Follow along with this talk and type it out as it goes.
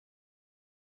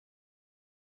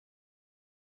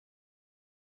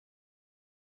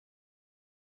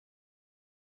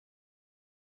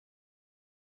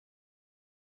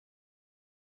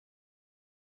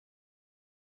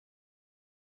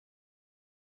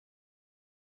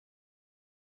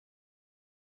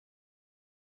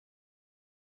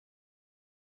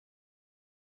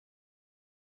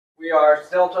We are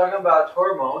still talking about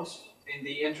hormones. In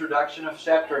the introduction of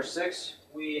chapter 6,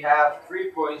 we have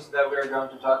 3 points that we are going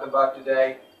to talk about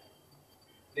today.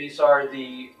 These are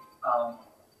the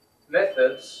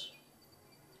methods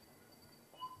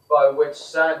by which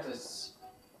scientists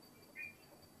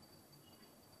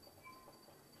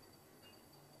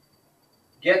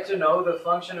get to know the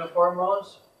function of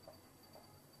hormones,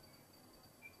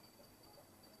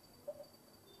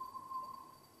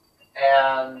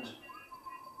 and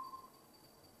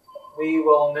we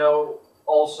will know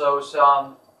also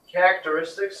some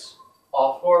characteristics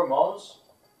of hormones.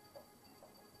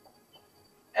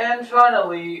 And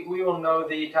finally, we will know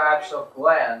the types of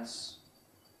glands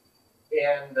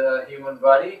in the human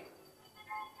body,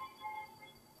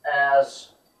 as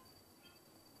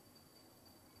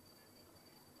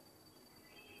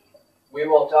we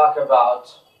will talk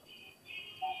about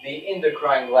the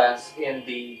endocrine glands in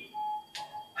the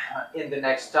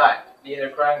next time. The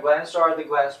endocrine glands are the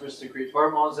glands which secrete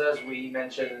hormones, as we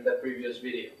mentioned in the previous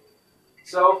video.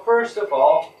 So first of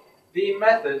all, the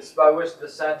methods by which the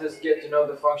scientists get to know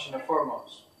the function of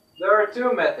hormones. There are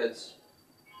 2 methods.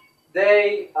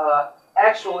 They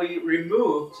actually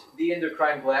removed the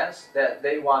endocrine glands that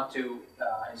they want to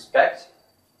inspect,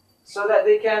 so that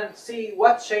they can see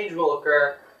what change will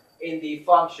occur in the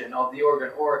function of the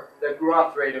organ, or the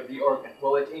growth rate of the organ.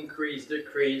 Will it increase,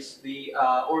 decrease, the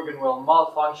organ will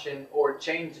malfunction or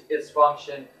change its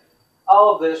function?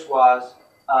 All of this was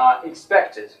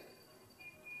expected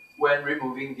when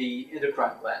removing the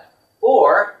endocrine gland.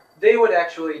 Or they would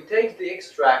actually take the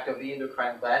extract of the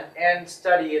endocrine gland and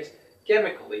study it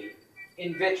chemically,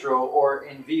 in vitro or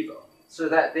in vivo, so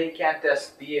that they can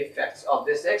test the effects of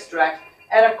this extract,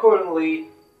 and accordingly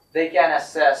they can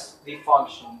assess the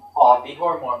function of the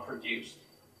hormone produced.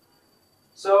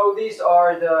 So these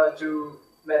are the 2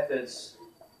 methods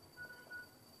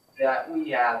that we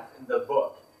have in the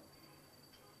book.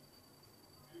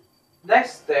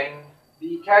 Next thing,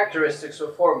 the characteristics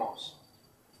of hormones.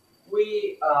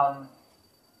 We have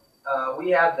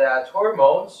that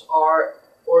hormones are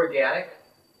organic.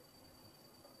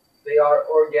 They are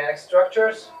organic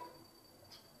structures.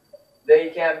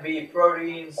 They can be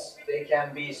proteins, they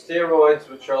can be steroids,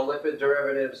 which are lipid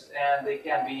derivatives, and they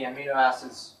can be amino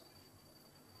acids.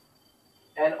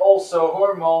 And also,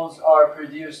 hormones are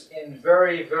produced in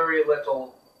very, very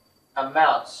little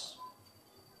amounts,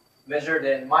 measured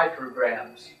in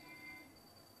micrograms.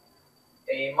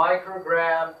 A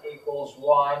microgram equals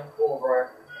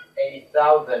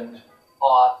 1/1,000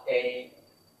 of a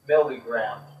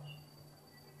milligram.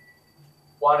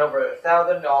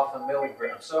 1/1,000 of a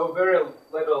milligram. So very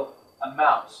little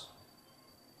amounts.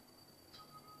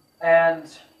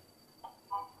 And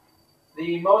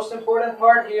the most important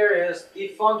part here is the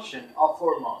function of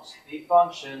hormones. The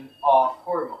function of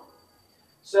hormone.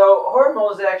 So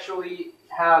hormones actually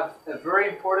have a very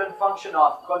important function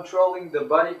of controlling the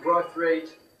body growth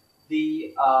rate,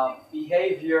 the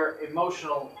behavior,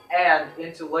 emotional, and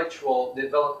intellectual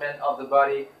development of the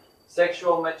body,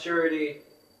 sexual maturity,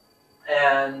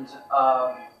 and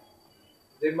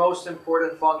the most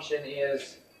important function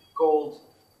is called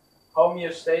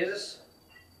homeostasis.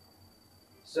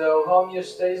 So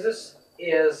homeostasis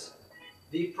is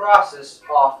the process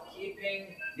of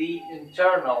keeping the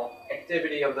internal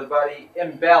activity of the body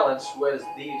in balance with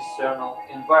the external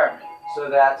environment, so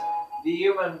that the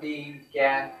human being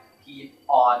can keep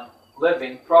on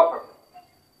living properly.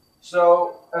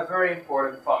 So a very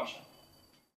important function.